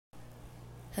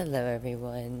Hello,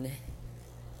 everyone.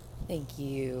 Thank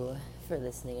you for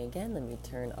listening again. Let me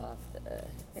turn off the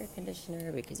air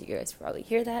conditioner because you guys probably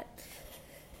hear that.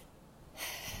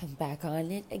 I'm back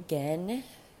on it again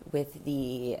with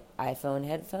the iPhone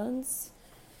headphones.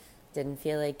 Didn't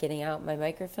feel like getting out my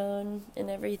microphone and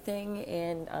everything,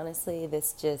 and honestly, I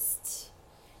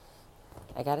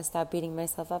gotta stop beating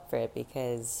myself up for it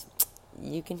because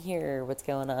you can hear what's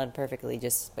going on perfectly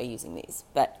just by using these.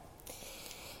 But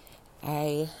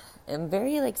I am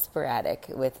very sporadic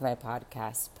with my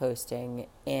podcast posting,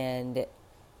 and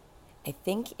I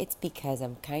think it's because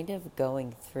I'm kind of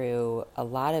going through a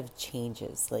lot of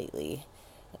changes lately.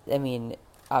 I mean,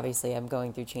 obviously I'm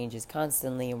going through changes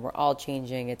constantly and we're all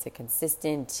changing. It's a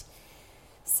consistent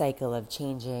cycle of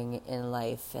changing in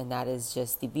life, and that is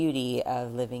just the beauty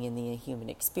of living in the human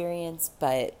experience.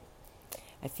 But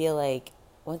I feel like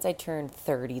once I turn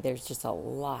 30, there's just a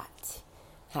lot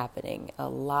happening, a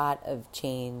lot of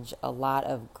change, a lot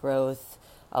of growth,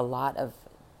 a lot of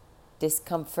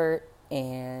discomfort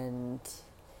and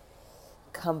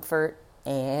comfort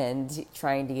and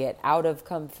trying to get out of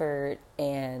comfort,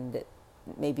 and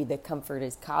maybe the comfort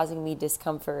is causing me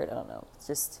discomfort. I don't know.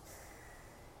 It's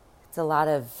a lot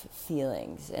of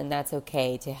feelings, and that's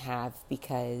okay to have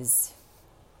because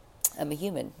I'm a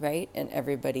human, right? And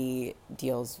everybody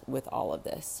deals with all of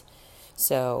this.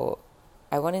 So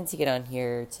I wanted to get on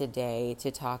here today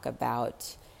to talk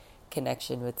about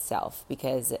connection with self,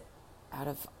 because out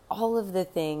of all of the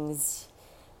things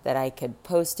that I could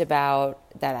post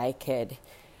about, that I could,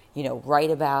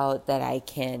 write about, that I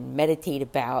can meditate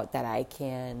about, that I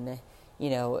can,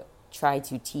 try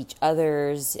to teach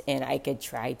others, and I could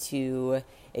try to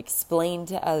explain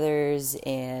to others,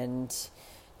 and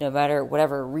no matter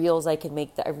whatever reels I can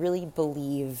make, that I really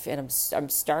believe, and I'm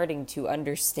starting to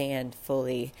understand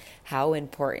fully how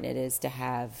important it is to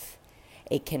have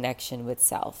a connection with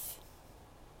self,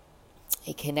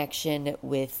 a connection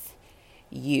with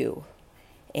you.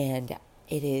 And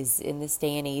it is, in this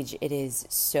day and age, it is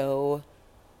so,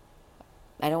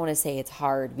 I don't want to say it's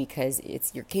hard because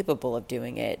you're capable of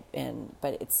doing it,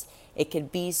 but it can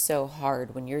be so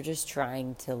hard when you're just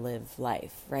trying to live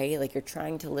life, right? Like, you're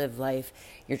trying to live life,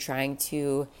 you're trying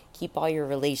to keep all your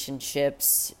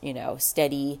relationships,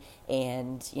 steady,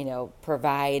 and,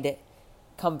 provide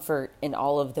comfort in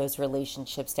all of those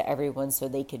relationships to everyone so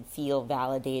they can feel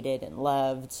validated and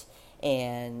loved,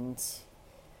 and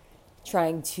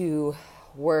trying to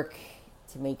work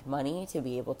to make money to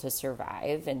be able to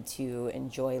survive and to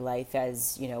enjoy life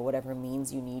as, whatever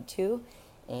means you need to.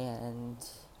 And,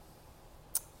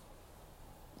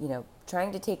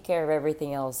 trying to take care of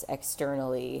everything else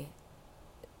externally,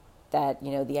 that,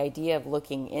 the idea of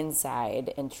looking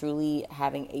inside and truly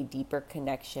having a deeper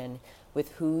connection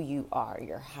with who you are,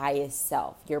 your highest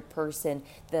self, your person,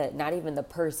 not even the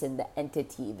person, the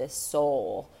entity, the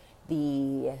soul,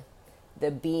 the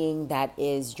being that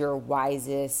is your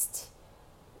wisest,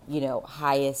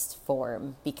 highest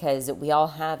form, because we all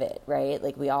have it, right?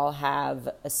 Like, we all have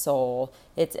a soul.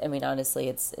 Honestly,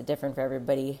 it's different for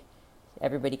everybody.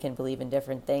 Everybody can believe in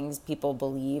different things. People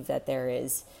believe that there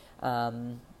is,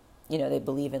 they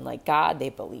believe in God, they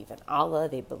believe in Allah,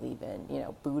 they believe in,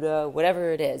 Buddha,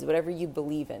 whatever it is, whatever you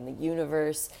believe in, the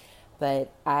universe.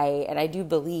 But I do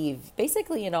believe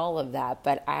basically in all of that,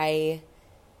 but I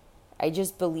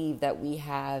just believe that we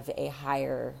have a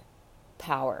higher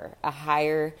power, a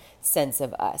higher sense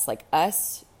of us. Like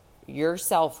us,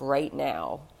 yourself right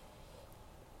now,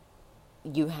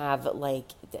 you have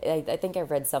I think I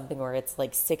read something where it's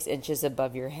 6 inches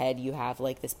above your head, you have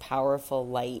this powerful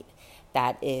light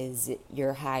that is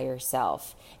your higher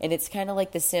self. And it's kind of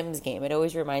like the Sims game. It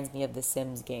always reminds me of the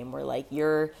Sims game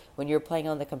where when you're playing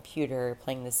on the computer,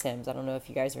 playing the Sims. I don't know if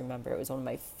you guys remember. It was one of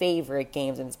my favorite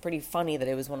games, and it's pretty funny that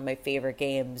it was one of my favorite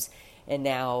games and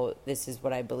now this is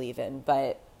what I believe in.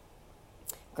 But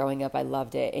growing up, I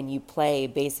loved it. And you play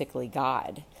basically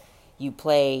God. You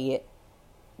play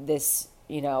this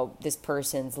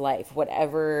person's life,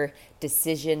 whatever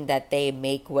decision that they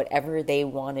make, whatever they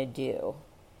want to do,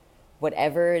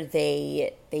 whatever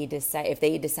they decide, if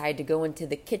they decide to go into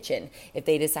the kitchen, if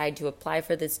they decide to apply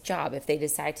for this job, if they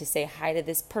decide to say hi to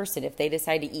this person, if they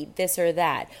decide to eat this or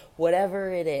that,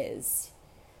 whatever it is,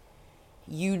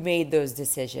 you made those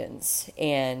decisions.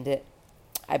 And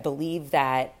I believe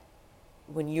that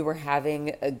when you were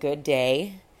having a good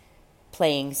day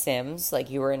playing Sims,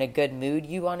 you were in a good mood,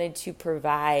 you wanted to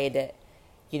provide,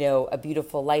 a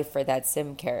beautiful life for that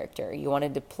Sim character. You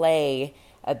wanted to play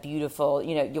a beautiful,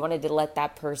 you wanted to let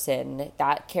that person,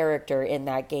 that character in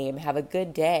that game have a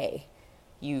good day.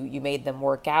 You made them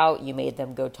work out, you made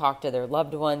them go talk to their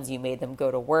loved ones, you made them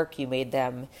go to work, you made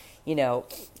them,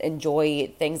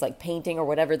 enjoy things like painting or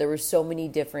whatever. There were so many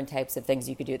different types of things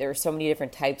you could do. There were so many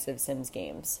different types of Sims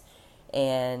games.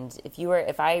 And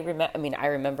I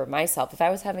remember myself, if I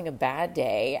was having a bad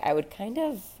day, I would kind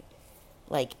of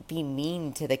like be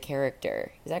mean to the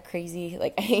character. Is that crazy?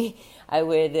 Like I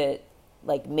would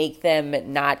like make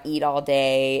them not eat all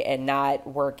day and not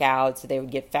work out so they would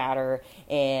get fatter,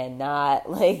 and not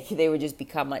like they would just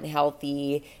become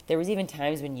unhealthy. There was even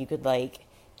times when you could like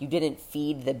you didn't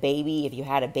feed the baby if you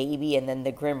had a baby, and then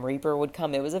the Grim Reaper would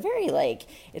come. It was a very like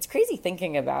it's crazy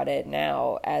thinking about it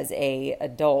now as a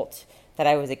adult that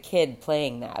I was a kid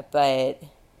playing that, but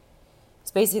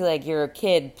it's basically like you're a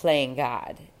kid playing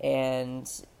God.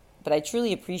 But I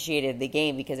truly appreciated the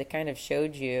game because it kind of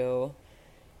showed you,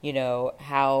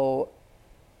 how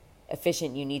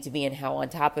efficient you need to be and how on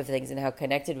top of things and how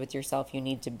connected with yourself you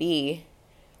need to be,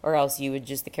 or else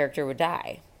the character would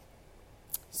die.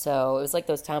 So it was like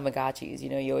those Tamagotchis,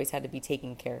 you always had to be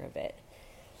taking care of it.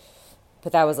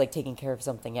 But that was like taking care of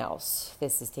something else.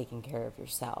 This is taking care of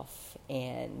yourself.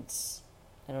 And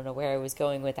I don't know where I was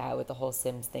going with that, with the whole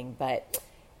Sims thing, but,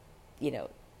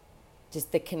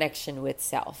 just the connection with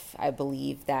self. I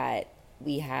believe that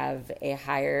we have a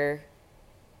higher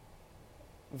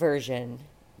version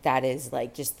that is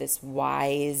like just this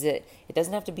wise, it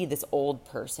doesn't have to be this old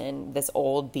person, this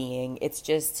old being. It's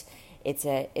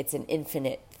an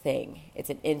infinite thing. It's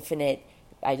an infinite,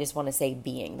 I just want to say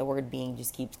being. The word being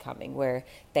just keeps coming, where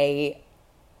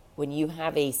when you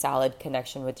have a solid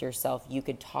connection with yourself, you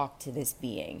could talk to this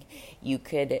being. You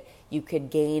could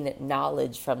gain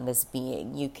knowledge from this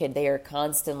being.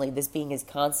 This being is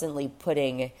constantly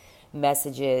putting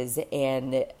messages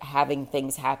and having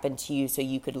things happen to you so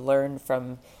you could learn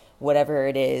from whatever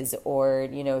it is. Or,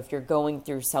 if you're going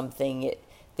through something,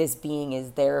 this being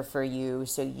is there for you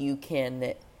so you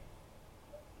can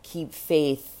keep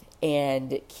faith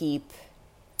and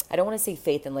I don't want to say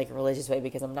faith in like a religious way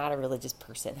because I'm not a religious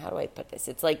person. How do I put this?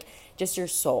 It's like just your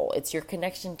soul. It's your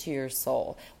connection to your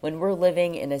soul. When we're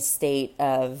living in a state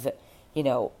of,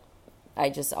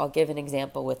 I'll give an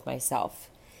example with myself.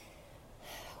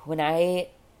 When I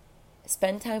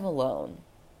spend time alone,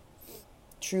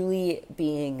 truly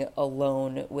being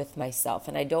alone with myself,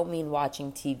 and I don't mean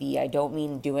watching TV, I don't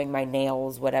mean doing my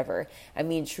nails, whatever. I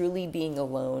mean truly being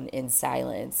alone in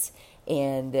silence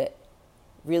and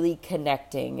really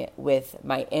connecting with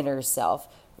my inner self.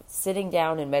 Sitting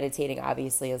down and meditating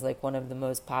obviously is like one of the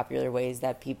most popular ways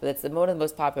that it's one of the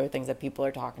most popular things that people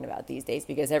are talking about these days,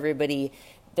 because everybody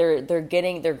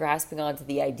they're grasping onto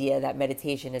the idea that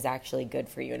meditation is actually good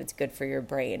for you and it's good for your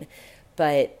brain.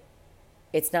 But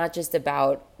it's not just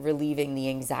about relieving the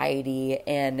anxiety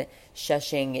and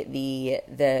shushing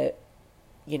the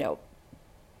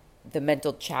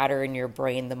mental chatter in your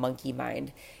brain, the monkey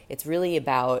mind. It's really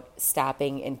about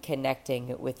stopping and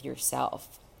connecting with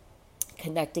yourself,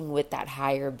 connecting with that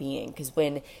higher being. Because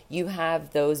when you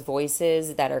have those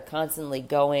voices that are constantly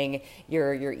going,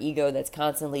 your ego that's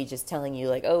constantly just telling you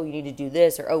like, oh, you need to do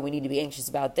this, or oh, we need to be anxious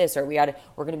about this, or we're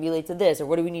going to be late to this, or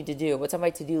what do we need to do? What's on my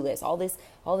to-do list? All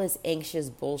this anxious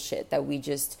bullshit that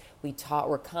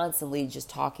we're constantly just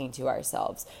talking to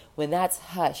ourselves. When that's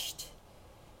hushed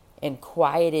and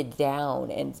quieted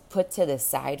down and put to the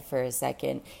side for a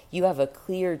second, you have a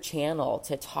clear channel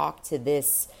to talk to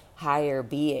this higher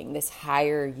being, this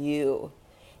higher you,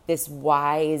 this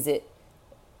wise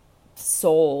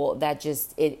soul that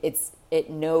just it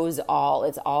knows all.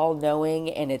 It's all knowing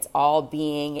and it's all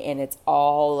being and it's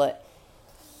all, I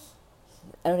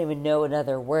don't even know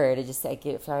another word.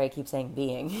 Sorry I keep saying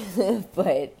being,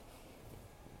 but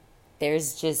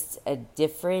there's just a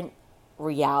different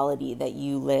reality that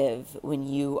you live when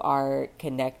you are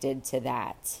connected to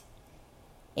that.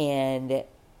 And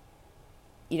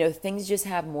things just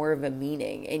have more of a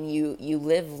meaning, and you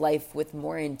live life with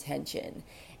more intention.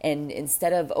 And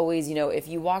instead of always, if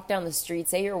you walk down the street,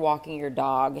 say you're walking your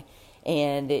dog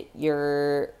and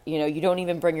you don't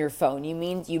even bring your phone. You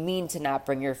mean to not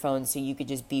bring your phone so you could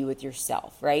just be with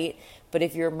yourself, right? But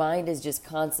if your mind is just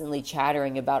constantly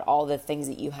chattering about all the things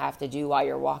that you have to do while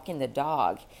you're walking the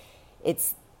dog,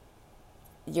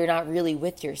 you're not really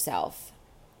with yourself.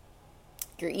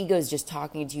 Your ego is just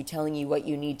talking to you, telling you what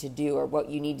you need to do, or what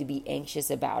you need to be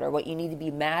anxious about, or what you need to be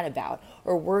mad about,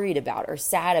 or worried about, or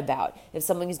sad about. If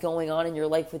something's going on in your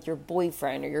life with your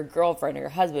boyfriend, or your girlfriend, or your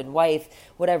husband, wife,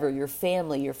 whatever, your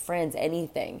family, your friends,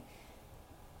 anything.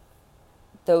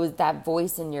 that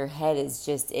voice in your head is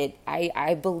just it.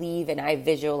 I believe and I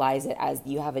visualize it as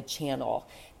you have a channel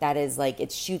that is like,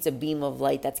 it shoots a beam of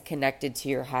light that's connected to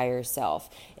your higher self.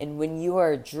 And when you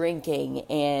are drinking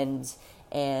and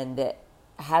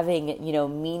having,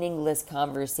 meaningless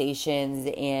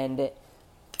conversations and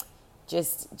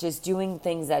just doing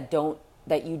things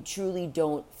that you truly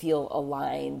don't feel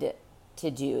aligned to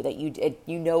do, that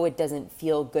it doesn't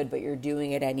feel good, but you're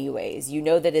doing it anyways. You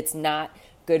know that it's not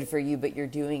good for you, but you're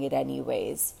doing it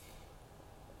anyways.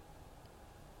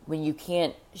 When you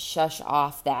can't shush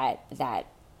off that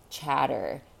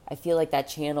chatter, I feel like that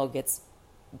channel gets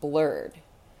blurred.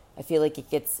 I feel like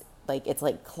it's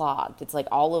like clogged. It's like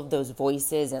all of those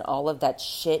voices and all of that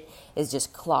shit is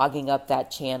just clogging up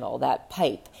that channel, that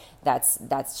pipe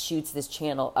that shoots this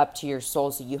channel up to your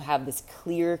soul, so you have this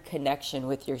clear connection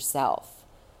with yourself.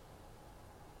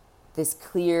 This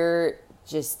clear,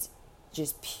 just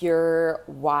pure,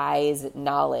 wise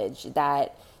knowledge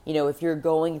that, if you're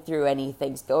going through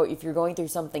anything, if you're going through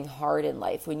something hard in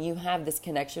life, when you have this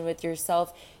connection with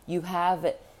yourself, you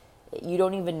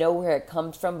don't even know where it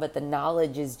comes from, but the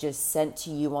knowledge is just sent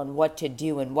to you on what to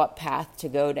do and what path to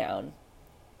go down.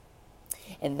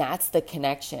 And that's the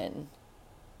connection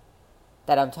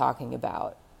that I'm talking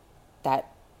about,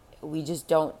 that we just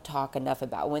don't talk enough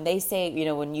about. When they say,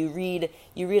 when you read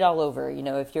all over,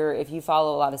 if you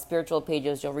follow a lot of spiritual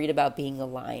pages, you'll read about being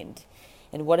aligned.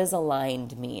 And what does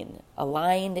aligned mean?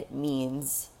 Aligned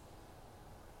means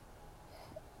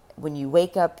when you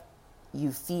wake up,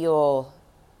 you feel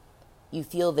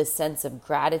this sense of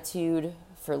gratitude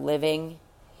for living.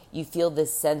 You feel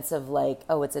this sense of like,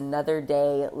 oh, it's another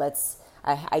day.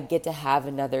 I get to have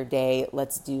another day.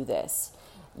 Let's do this.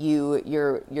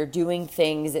 You're doing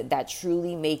things that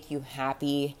truly make you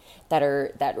happy, that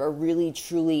are really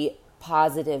truly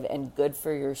positive and good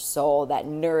for your soul, that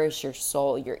nourish your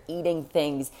soul. You're eating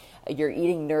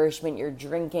nourishment, you're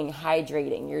drinking,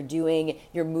 hydrating,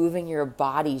 you're moving your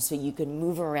body so you can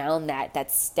move around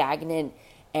that stagnant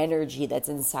energy that's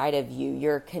inside of you.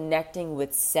 You're connecting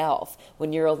with self.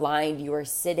 When you're aligned, you are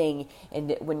sitting,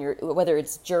 and whether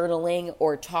it's journaling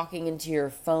or talking into your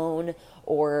phone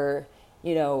or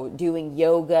doing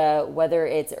yoga,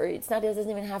 it doesn't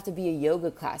even have to be a yoga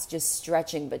class, just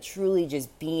stretching, but truly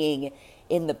just being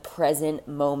in the present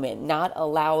moment, not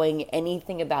allowing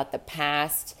anything about the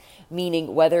past,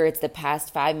 meaning whether it's the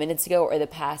past 5 minutes ago or the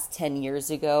past 10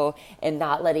 years ago, and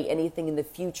not letting anything in the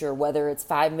future, whether it's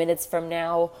 5 minutes from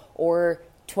now or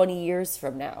 20 years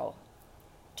from now.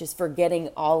 Just forgetting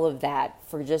all of that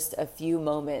for just a few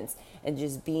moments and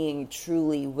just being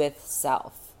truly with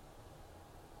self.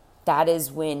 That is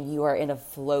when you are in a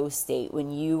flow state, when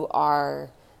you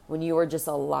are just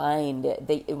aligned.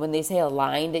 When they say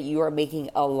aligned, you are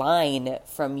making a line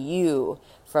from you,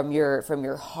 from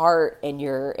your heart and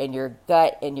your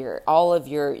gut and all of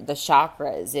the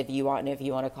chakras, if you want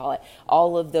to call it,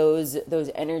 all of those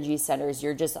energy centers.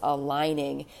 You're just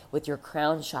aligning with your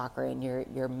crown chakra and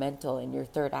your mental and your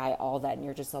third eye, all that, and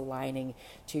you're just aligning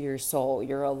to your soul.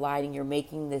 You're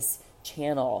making this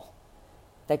channel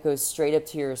that goes straight up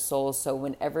to your soul. So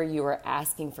whenever you are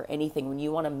asking for anything, when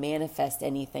you want to manifest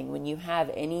anything, when you have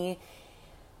anything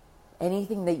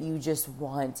that you just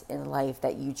want in life,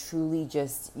 that you truly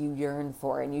you yearn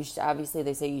for, and obviously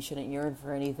they say you shouldn't yearn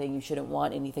for anything, you shouldn't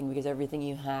want anything, because everything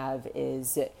you have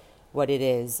is what it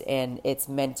is and it's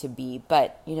meant to be.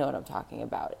 But you know what I'm talking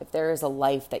about. If there is a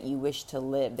life that you wish to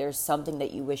live, there's something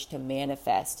that you wish to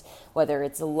manifest, whether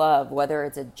it's love, whether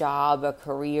it's a job, a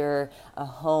career, a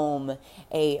home,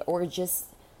 or just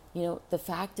the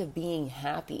fact of being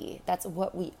happy. That's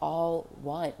what we all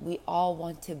want. We all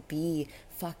want to be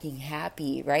fucking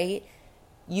happy, right?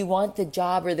 You want the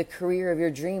job or the career of your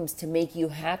dreams to make you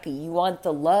happy. You want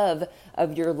the love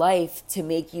of your life to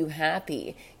make you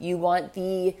happy. You want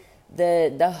the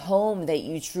home that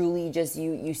you truly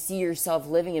you see yourself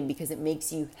living in because it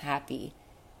makes you happy.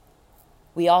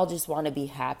 We all just want to be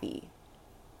happy.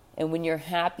 And when you're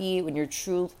happy, when you're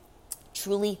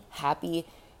truly happy,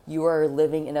 you are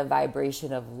living in a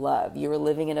vibration of love. You are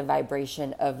living in a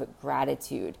vibration of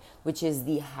gratitude, which is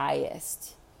the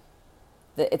highest.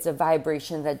 It's a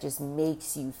vibration that just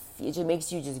makes you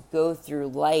just go through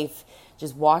life,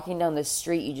 just walking down the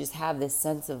street. You just have this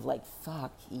sense of like,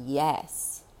 fuck,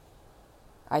 yes.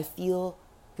 I feel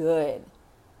good.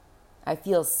 I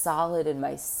feel solid in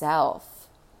myself.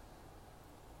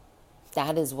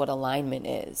 That is what alignment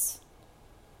is.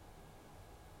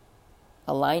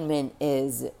 Alignment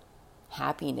is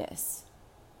happiness.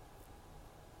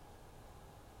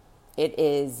 It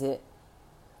is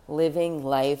living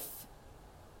life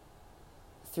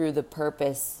through the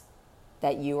purpose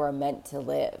that you are meant to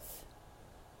live.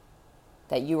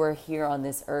 that you are here on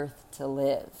this earth to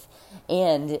live.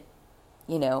 And,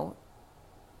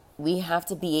 we have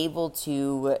to be able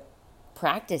to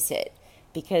practice it,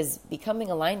 because becoming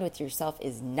aligned with yourself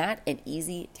is not an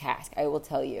easy task. I will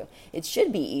tell you, it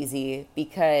should be easy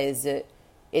because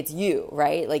it's you,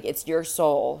 right? Like, it's your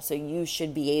soul. So you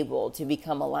should be able to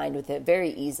become aligned with it very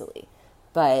easily,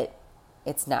 but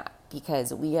it's not,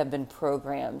 because we have been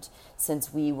programmed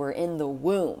since we were in the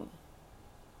womb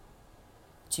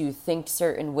to think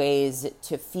certain ways,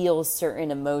 to feel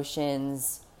certain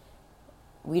emotions.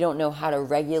 We don't know how to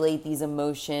regulate these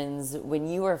emotions. When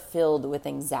you are filled with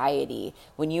anxiety,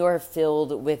 when you are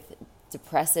filled with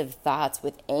depressive thoughts,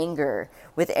 with anger,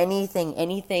 with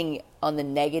anything on the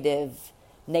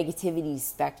negativity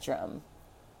spectrum,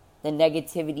 the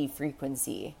negativity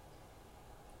frequency,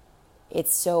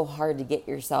 it's so hard to get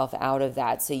yourself out of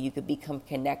that so you could become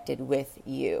connected with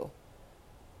you.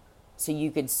 So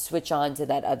you could switch on to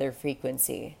that other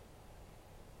frequency.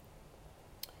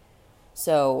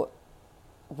 So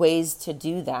ways to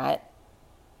do that,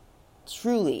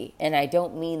 truly, and I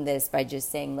don't mean this by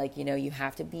just saying, like, you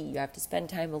have to spend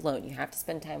time alone. You have to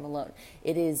spend time alone.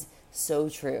 It is so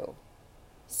true.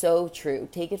 So true.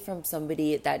 Take it from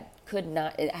somebody that could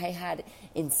not. I had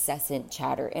incessant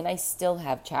chatter, and I still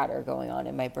have chatter going on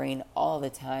in my brain all the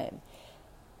time.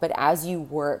 But as you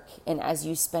work and as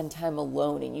you spend time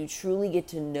alone and you truly get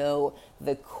to know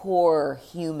the core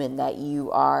human that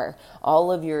you are,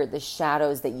 all of the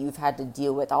shadows that you've had to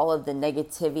deal with, all of the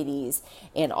negativities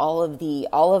and all of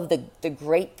the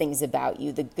great things about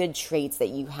you, the good traits that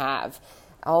you have,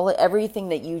 everything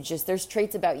that there's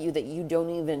traits about you that you don't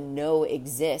even know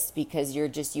exist because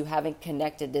you haven't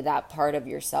connected to that part of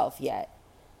yourself yet.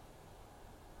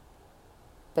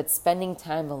 But spending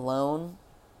time alone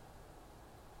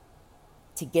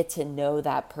to get to know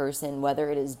that person,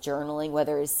 whether it is journaling,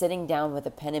 whether it is sitting down with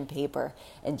a pen and paper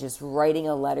and just writing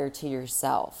a letter to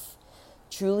yourself,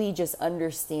 truly just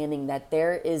understanding that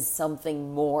there is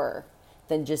something more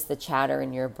than just the chatter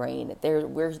in your brain.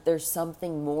 There's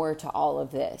something more to all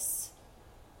of this.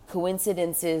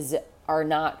 Coincidences are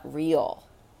not real.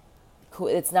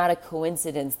 It's not a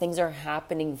coincidence. Things are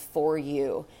happening for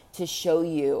you to show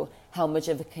you how much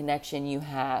of a connection you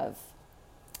have,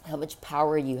 how much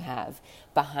power you have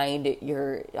behind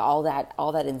all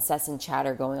that incessant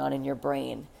chatter going on in your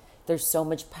brain. There's so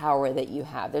much power that you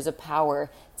have. There's a power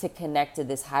to connect to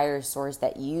this higher source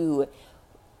that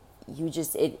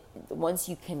once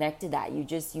you connect to that,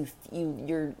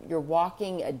 you're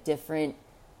walking a different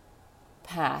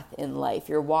path in life.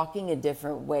 You're walking a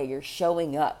different way. You're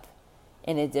showing up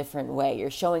in a different way.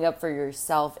 You're showing up for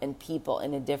yourself and people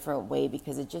in a different way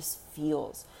because it just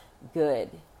feels good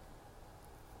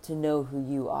to know who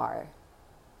you are.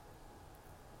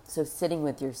 So sitting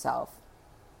with yourself,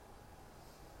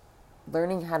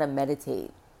 learning how to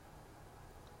meditate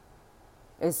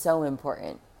is so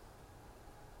important.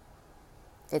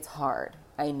 It's hard,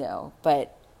 I know,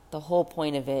 but the whole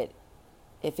point of it,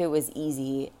 if it was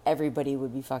easy, everybody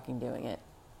would be fucking doing it.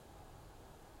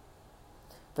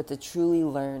 But to truly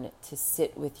learn to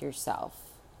sit with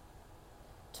yourself,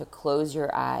 to close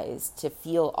your eyes, to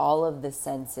feel all of the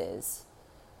senses,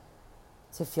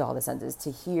 to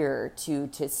hear, to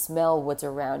smell what's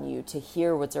around you, to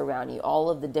hear what's around you, all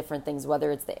of the different things,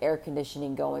 whether it's the air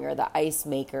conditioning going or the ice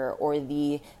maker or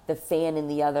the fan in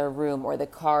the other room or the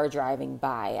car driving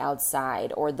by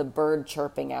outside or the bird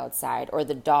chirping outside or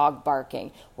the dog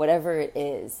barking, whatever it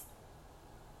is,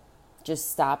 just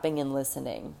stopping and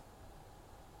listening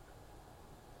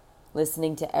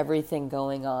to everything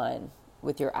going on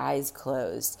with your eyes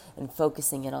closed and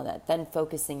focusing in on that, then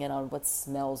focusing in on what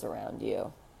smells around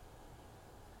you.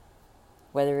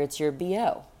 Whether it's your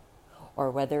BO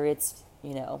or whether it's,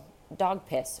 dog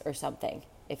piss or something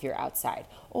if you're outside,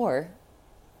 or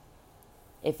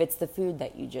if it's the food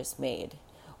that you just made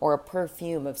or a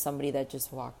perfume of somebody that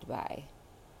just walked by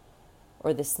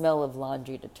or the smell of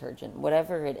laundry detergent,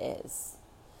 whatever it is,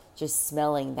 just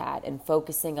smelling that and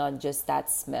focusing on just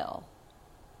that smell.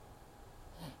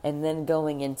 And then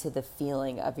going into the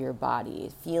feeling of your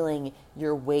body, feeling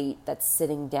your weight that's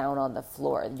sitting down on the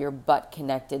floor, your butt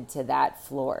connected to that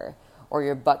floor, or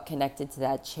your butt connected to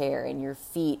that chair, and your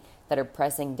feet that are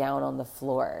pressing down on the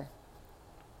floor.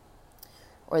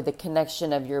 Or the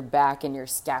connection of your back and your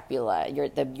scapula,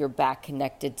 your back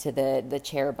connected to the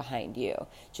chair behind you.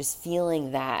 Just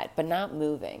feeling that, but not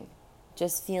moving.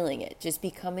 Just feeling it. Just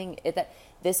becoming it.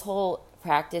 This whole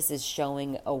practice is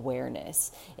showing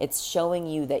awareness. It's showing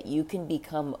you that you can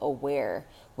become aware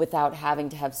without having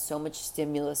to have so much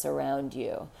stimulus around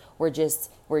you.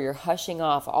 Where you're hushing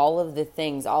off all of the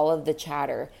things, all of the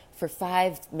chatter for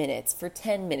 5 minutes, for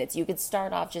 10 minutes. You could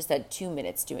start off just at 2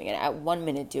 minutes doing it, at 1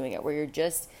 minute doing it, where you're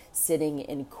just sitting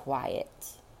in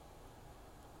quiet.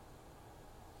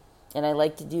 And I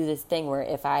like to do this thing where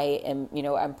if I am,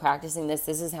 I'm practicing this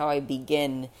is how I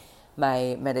begin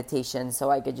my meditation, so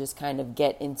I could just kind of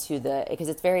get into because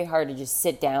it's very hard to just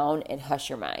sit down and hush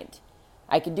your mind.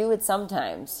 I could do it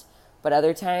sometimes, but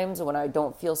other times when I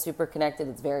don't feel super connected,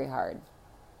 it's very hard.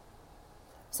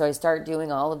 So I start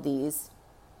doing all of these,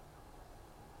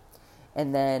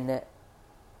 and then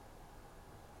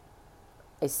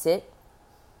I sit,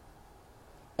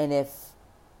 and if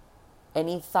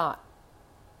any thought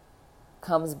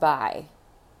comes by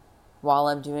while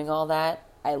I'm doing all that,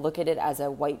 I look at it as a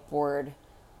whiteboard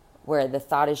where the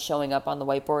thought is showing up on the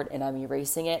whiteboard and I'm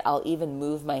erasing it. I'll even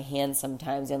move my hand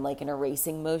sometimes in like an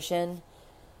erasing motion.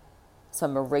 So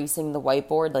I'm erasing the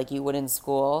whiteboard like you would in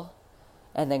school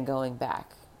and then going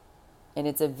back. And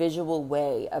it's a visual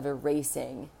way of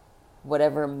erasing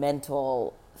whatever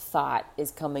mental thought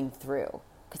is coming through.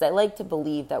 Because I like to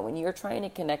believe that when you're trying to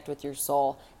connect with your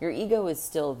soul, your ego is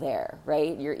still there,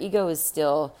 right? Your ego is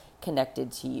still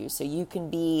connected to you. So you can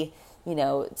be,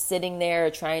 sitting there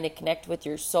trying to connect with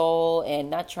your soul and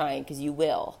not trying because you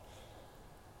will.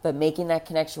 But making that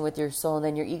connection with your soul, and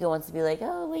then your ego wants to be like,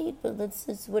 oh, wait, but let's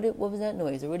just, what was that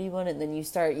noise? Or what do you want? And then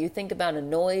you think about a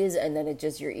noise, and then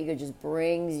your ego just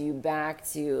brings you back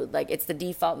to, like, it's the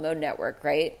default mode network,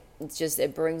 right?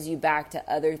 It brings you back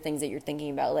to other things that you're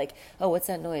thinking about. Like, oh, what's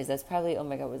that noise? That's probably, oh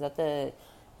my God, was that the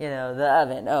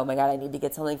oven? Oh my God, I need to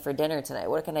get something for dinner tonight.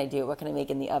 What can I do? What can I make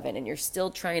in the oven? And you're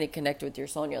still trying to connect with your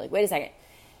soul. And you're like, wait a second.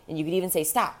 And you could even say,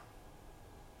 stop.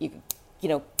 You could,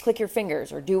 click your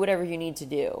fingers or do whatever you need to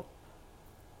do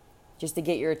just to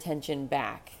get your attention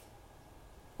back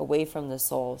away from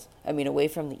away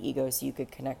from the ego, so you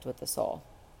could connect with the soul.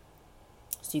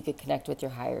 So you could connect with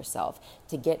your higher self,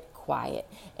 to get quiet.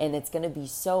 And it's going to be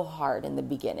so hard in the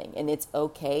beginning, and it's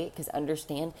okay, because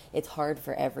understand, it's hard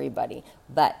for everybody,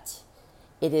 but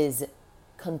it is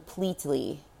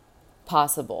completely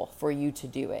possible for you to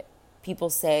do it. People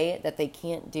say that they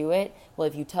can't do it. Well,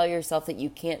 if you tell yourself that you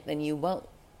can't, then you won't,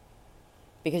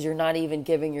 because you're not even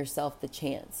giving yourself the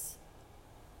chance.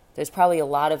 There's probably a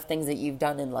lot of things that you've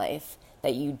done in life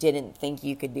that you didn't think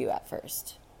you could do at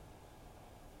first.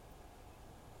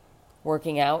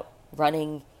 Working out,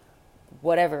 running,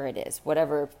 whatever it is,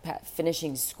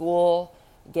 finishing school,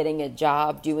 getting a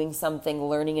job, doing something,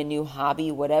 learning a new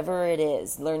hobby, whatever it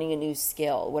is, learning a new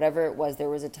skill, whatever it was, there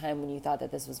was a time when you thought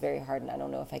that this was very hard and I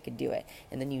don't know if I could do it,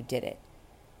 and then you did it.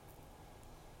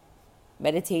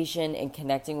 Meditation and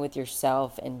connecting with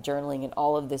yourself and journaling and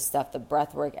all of this stuff, the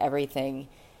breath work, everything,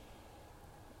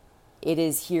 it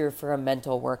is here for a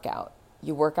mental workout.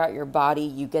 You work out your body,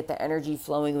 you get the energy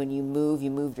flowing when you move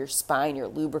your spine, you're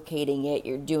lubricating it,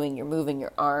 you're moving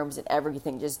your arms and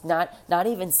everything, just not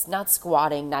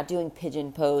squatting, not doing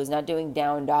pigeon pose, not doing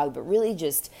down dog, but really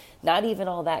just not even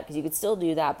all that, because you could still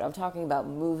do that, but I'm talking about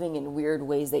moving in weird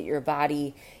ways that your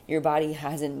body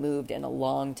hasn't moved in a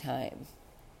long time.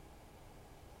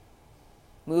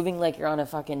 Moving like you're on a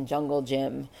fucking jungle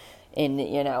gym,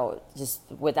 just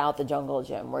without the jungle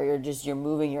gym, where you're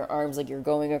moving your arms like you're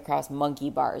going across monkey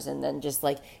bars, and then just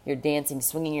like you're dancing,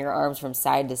 swinging your arms from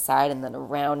side to side and then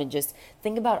around, and just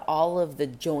think about all of the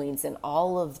joints and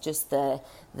all of just the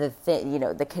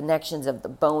connections of the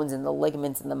bones and the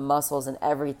ligaments and the muscles and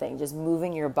everything, just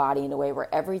moving your body in a way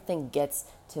where everything gets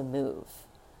to move.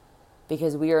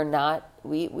 Because we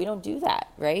don't do that,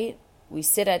 right? We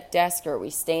sit at desk, or we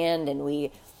stand and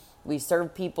we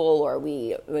serve people, or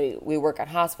we work at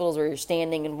hospitals where you're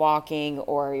standing and walking,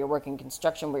 or you're working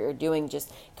construction where you're doing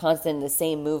just constant the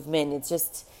same movement. It's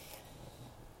just,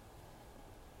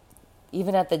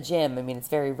 even at the gym, it's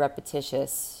very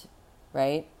repetitious,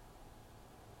 right?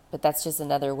 But that's just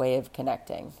another way of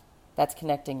connecting. That's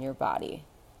connecting your body.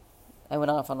 I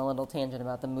went off on a little tangent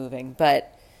about the moving,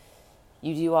 but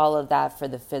you do all of that for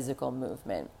the physical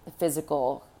movement, the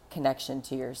physical connection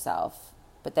to yourself.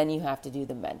 But then you have to do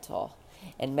the mental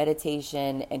and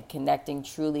meditation and connecting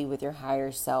truly with your higher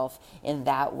self in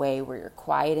that way, where you're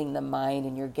quieting the mind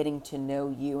and you're getting to know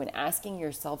you and asking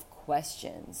yourself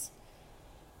questions.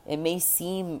 It may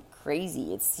seem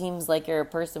crazy. It seems like you're a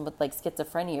person with like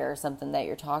schizophrenia or something that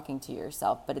you're talking to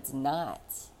yourself, but it's not.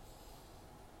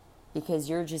 Because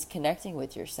you're just connecting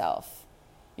with yourself.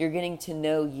 You're getting to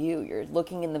know you. You're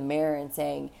looking in the mirror and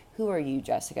saying, who are you,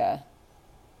 Jessica?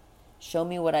 Show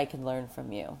me what I can learn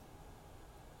from you.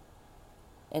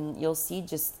 And you'll see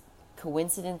just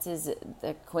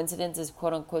the coincidences,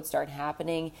 quote unquote, start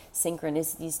happening,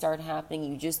 synchronicities start happening.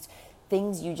 You just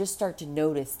start to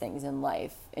notice things in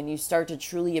life, and you start to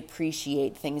truly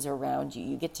appreciate things around you.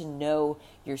 You get to know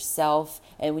yourself,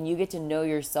 and when you get to know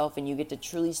yourself and you get to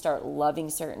truly start loving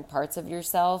certain parts of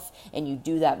yourself, and you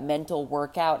do that mental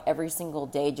workout every single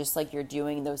day, just like you're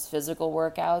doing those physical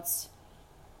workouts,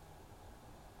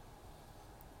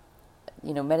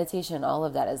 meditation and all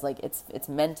of that is like, it's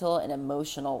mental and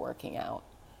emotional working out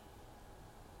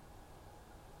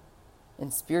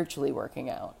and spiritually working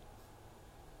out.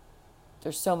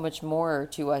 There's so much more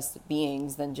to us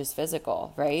beings than just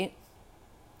physical, right?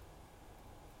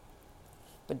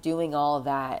 But doing all of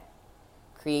that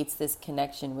creates this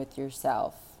connection with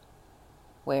yourself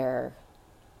where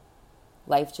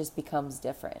life just becomes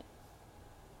different.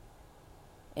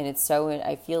 And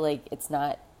I feel like it's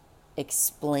not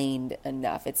explained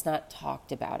enough. It's not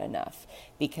talked about enough,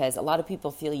 because a lot of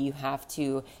people feel you have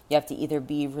to either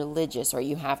be religious, or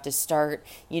you have to start,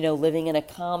 living in a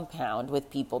compound with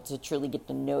people to truly get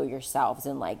to know yourselves,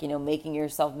 and making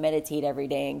yourself meditate every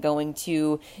day and going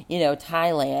to,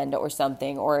 Thailand or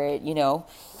something, or,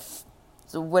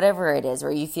 so whatever it is,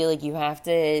 or you feel like you have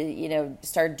to,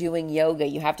 start doing yoga,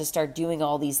 you have to start doing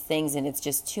all these things, and it's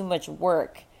just too much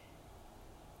work.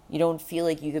 You don't feel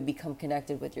like you could become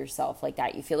connected with yourself like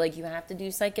that. You feel like you have to do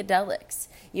psychedelics,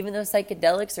 even though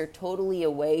psychedelics are totally a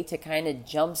way to kind of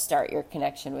jumpstart your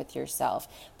connection with yourself.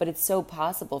 But it's so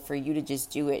possible for you to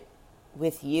just do it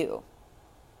with you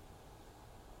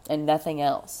and nothing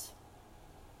else.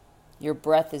 Your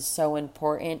breath is so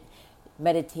important.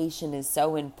 Meditation is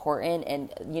so important.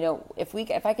 And,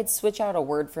 if I could switch out a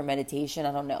word for meditation,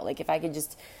 I don't know, like if I could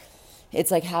just... It's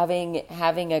like having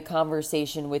a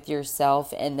conversation with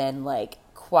yourself and then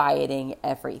quieting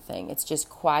everything. It's just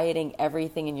quieting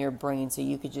everything in your brain so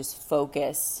you could just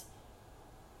focus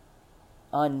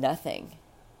on nothing.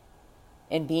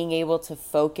 And being able to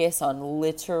focus on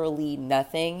literally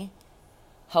nothing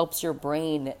helps your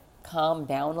brain calm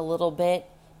down a little bit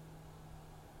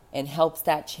and helps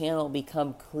that channel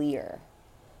become clear.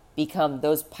 Become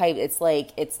those pipes. It's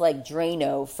like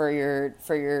Drano for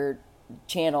your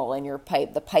channel and your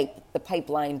pipe, the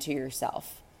pipeline to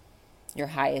yourself, your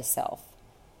highest self.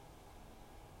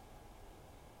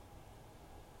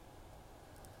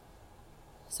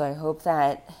 So I hope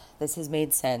that this has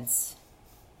made sense,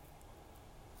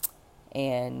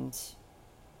 and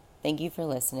thank you for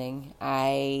listening.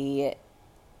 I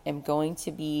am going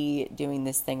to be doing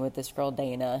this thing with this girl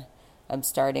Dana. I'm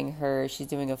starting her. She's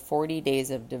doing a 40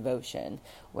 days of devotion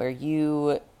where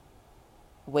you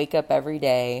wake up every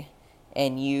day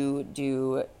and you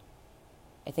do,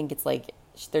 I think it's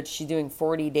she's doing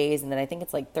 40 days, and then I think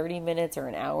it's 30 minutes or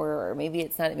an hour, or maybe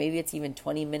it's not, maybe it's even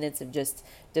 20 minutes of just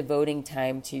devoting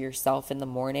time to yourself in the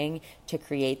morning to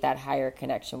create that higher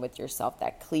connection with yourself,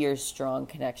 that clear, strong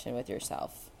connection with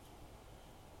yourself.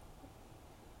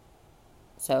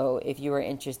 So if you are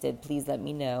interested, please let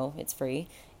me know. It's free.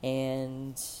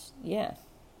 And yeah.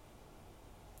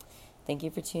 Thank you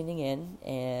for tuning in,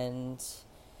 and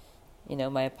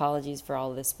my apologies for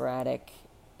all the sporadic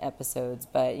episodes,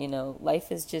 but,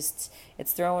 life is just,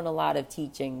 it's throwing a lot of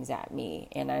teachings at me,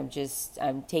 and I'm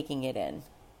taking it in,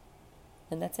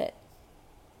 and that's it.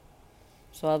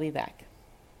 So I'll be back.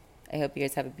 I hope you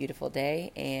guys have a beautiful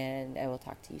day, and I will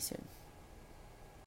talk to you soon.